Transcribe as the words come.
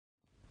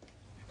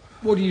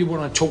what do you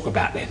want to talk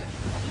about then?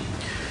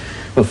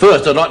 Well,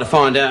 first, I'd like to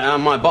find out how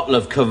my bottle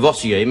of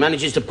Cavossier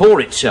manages to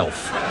pour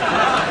itself.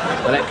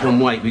 But that can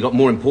wait. We've got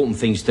more important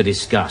things to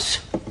discuss.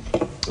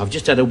 I've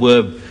just had a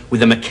word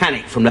with a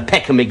mechanic from the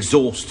Peckham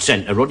Exhaust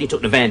Centre. Rodney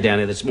took the van down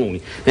there this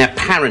morning. Now,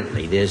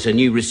 apparently, there's a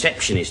new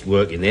receptionist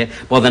working there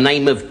by the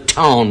name of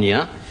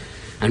Tanya.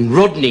 And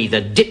Rodney,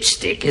 the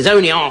dipstick, has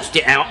only asked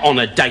it out on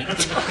a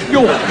date.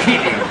 You're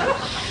kidding.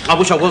 I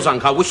wish I was,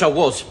 Uncle. I wish I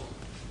was.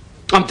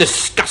 I'm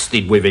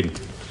disgusted with him.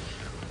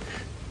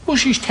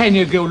 What's his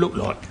 10-year girl look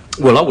like?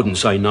 Well, I wouldn't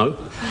say no.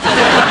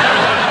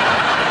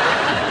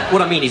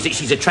 What I mean is that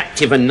she's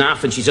attractive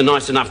enough and she's a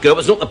nice enough girl, but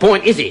it's not the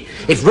point, is it?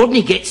 If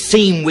Rodney gets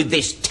seen with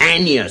this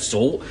Tanya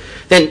sort,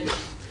 then,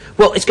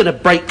 well, it's going to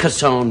break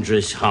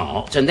Cassandra's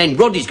heart, and then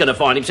Rodney's going to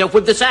find himself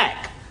with the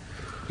sack.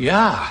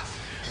 Yeah.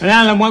 And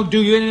Alan won't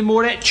do you any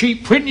more of that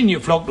cheap printing you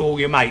flogged to all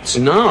your mates.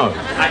 No.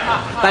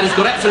 That has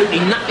got absolutely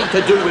nothing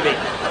to do with it.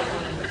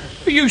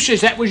 But you says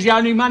that was the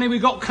only money we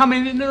got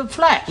coming into the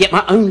flat. Yet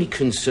my only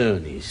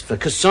concern is for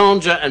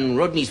Cassandra and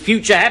Rodney's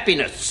future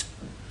happiness.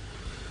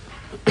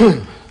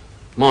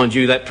 Mind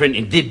you, that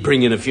printing did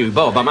bring in a few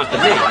bob, I must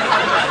admit.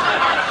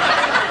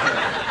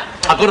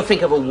 I've got to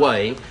think of a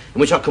way in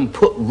which I can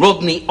put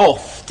Rodney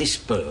off this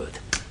bird.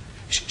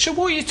 So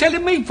what are you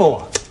telling me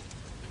for?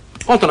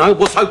 I don't know, I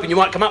was hoping you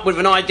might come up with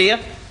an idea.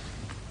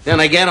 Then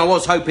again, I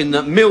was hoping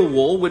that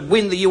Millwall would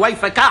win the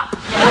UEFA Cup.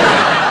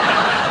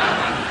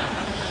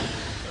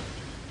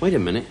 Wait a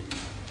minute,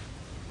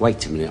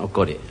 I've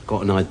got it. I've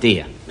got an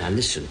idea. Now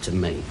listen to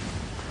me.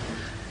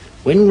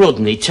 When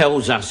Rodney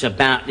tells us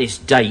about this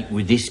date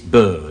with this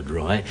bird,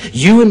 right,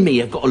 you and me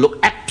have got to look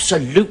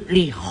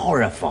absolutely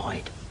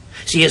horrified.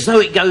 See, as though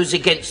it goes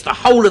against the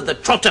whole of the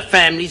Trotter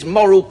family's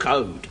moral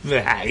code.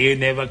 You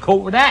never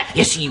caught with that.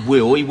 Yes, he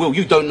will.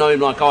 You don't know him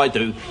like I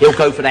do. He'll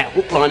go for that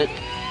hook, line and...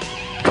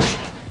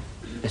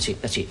 That's it,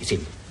 it's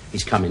him.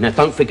 He's coming. Now,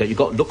 don't forget, you've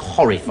got to look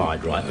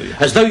horrified, right?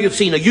 As though you've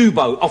seen a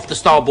U-boat off the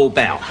starboard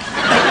bow.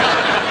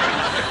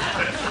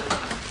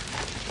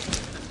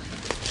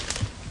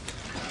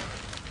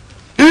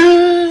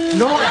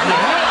 Not yet.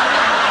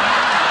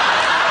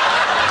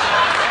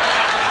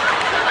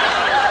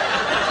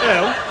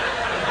 Well,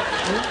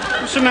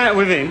 what's the matter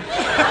with him?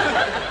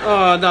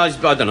 Oh, no, I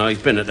don't know.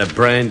 He's been at the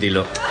brandy,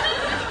 look.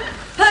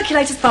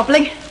 Percolator's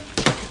bubbling.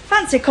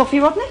 Fancy a coffee,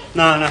 Rodney?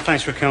 No,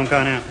 thanks, Raquel. I'm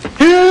going out.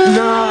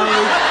 No.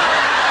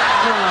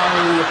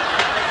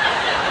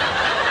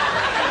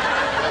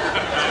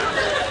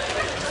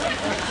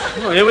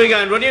 Oh, here we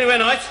go, Rodney. Anywhere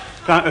nice?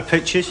 Going to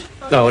pictures.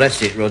 Oh,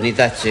 that's it, Rodney,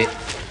 that's it.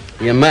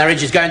 Your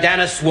marriage is going down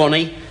to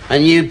Swanee,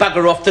 and you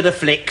bugger off to the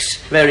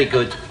flicks. Very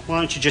good. Why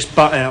don't you just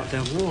butt out,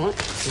 Del? All right.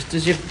 Just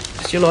as you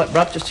like,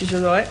 bruv, just as you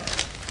like.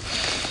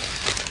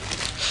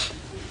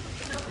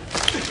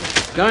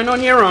 Going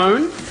on your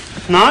own?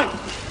 No.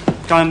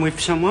 Going with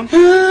someone.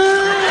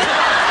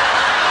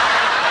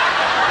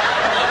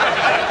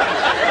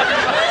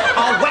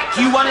 I'll whack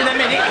you one in a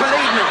minute,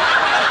 believe me.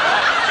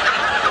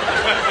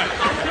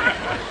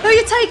 Who are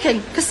you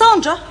taking?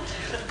 Cassandra?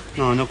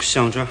 No, not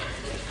Cassandra.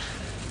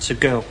 It's a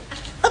girl.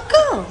 A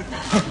girl?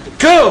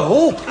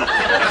 Girl?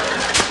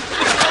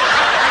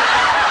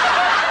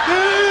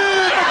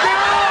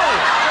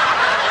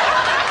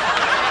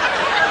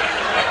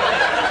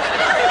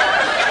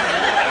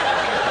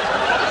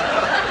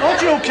 Why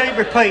do you all keep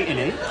repeating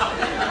it?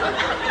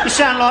 You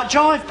sound like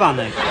Jive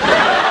Bunny.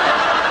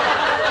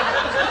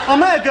 I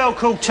met a girl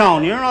called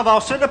Tanya and I've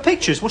asked her the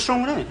pictures. What's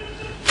wrong with it?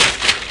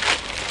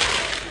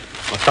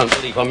 I don't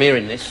believe I'm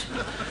hearing this.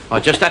 I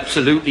just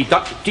absolutely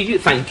don't... Do you...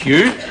 Thank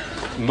you.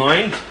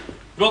 Mind.